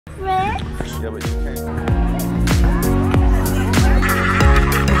Yeah, but you can't.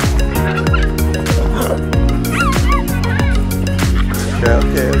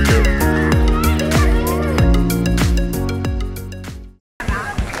 Okay.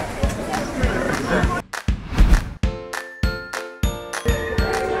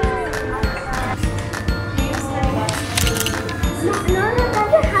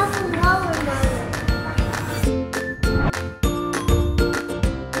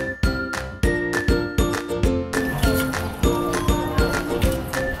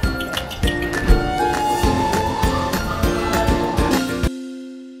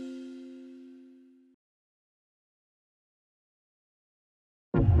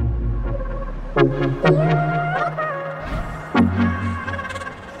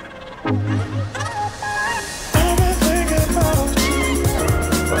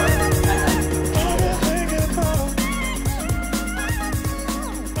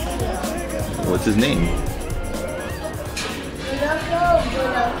 What's his name?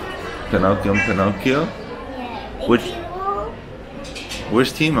 Pinocchio? Yeah. Which?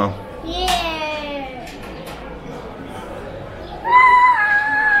 Where's Timo? Yeah.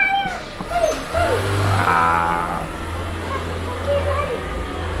 Ah.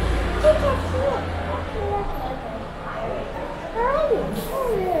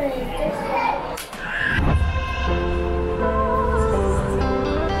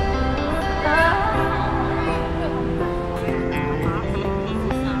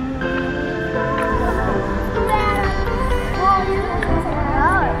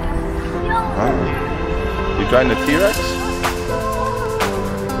 You trying the T-Rex?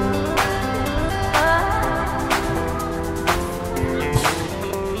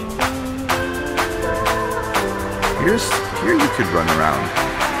 Here you could run around.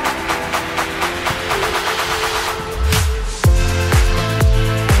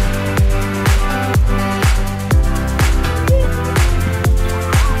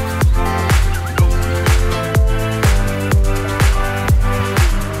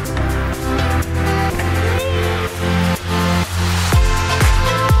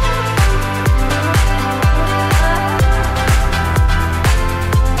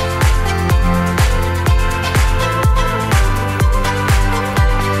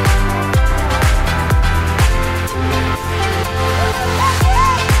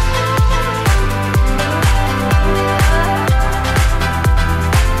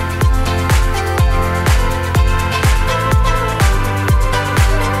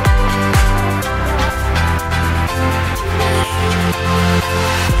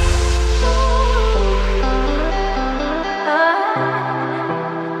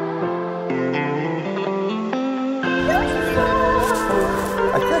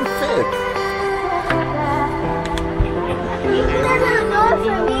 I can't fit.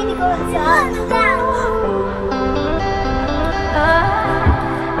 For me to go inside.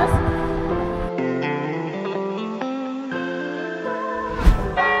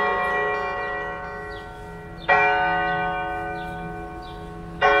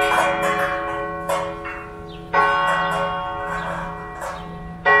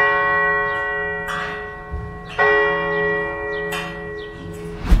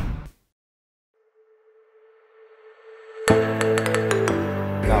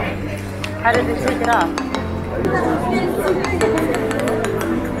 How did they take it off?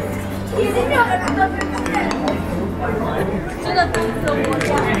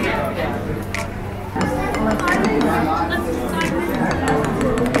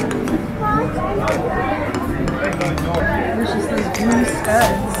 There's just these blue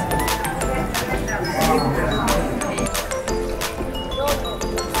studs.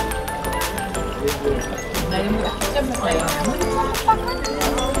 Baby,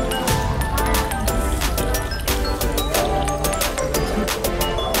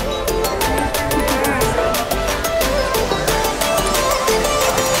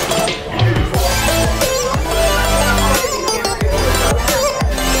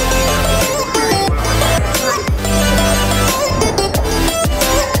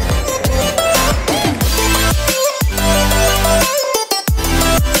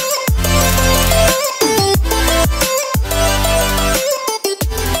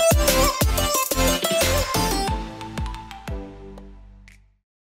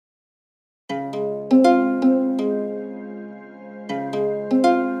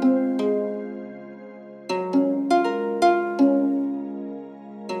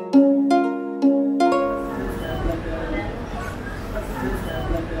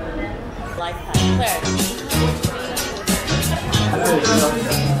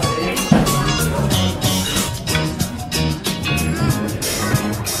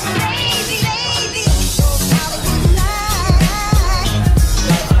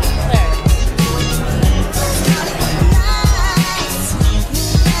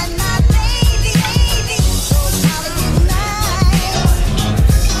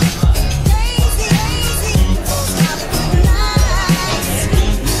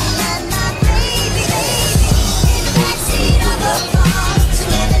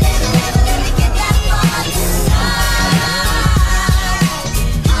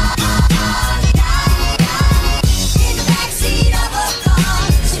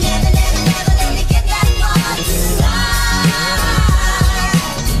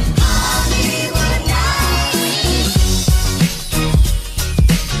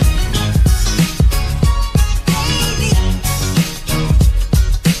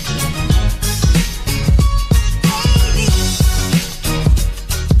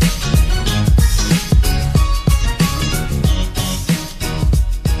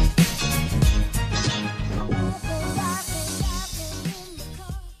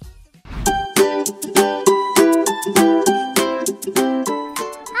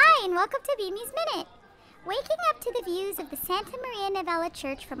 the Santa Maria Novella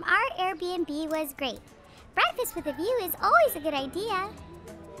Church from our Airbnb was great. Breakfast with a view is always a good idea.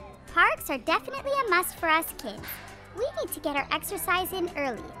 Parks are definitely a must for us kids. We need to get our exercise in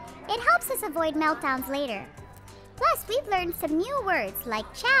early. It helps us avoid meltdowns later. Plus, we've learned some new words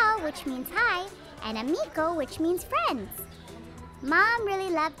like ciao, which means hi, and amico, which means friends. Mom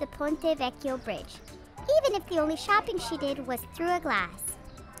really loved the Ponte Vecchio Bridge, even if the only shopping she did was through a glass.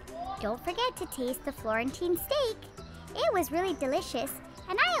 Don't forget to taste the Florentine steak. It was really delicious,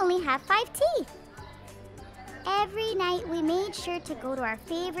 and I only have 5 teeth. Every night we made sure to go to our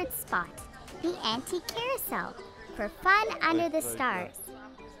favorite spot, the Antique Carousel, for fun under the stars.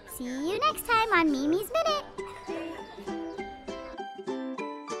 See you next time on Mimi's Minute.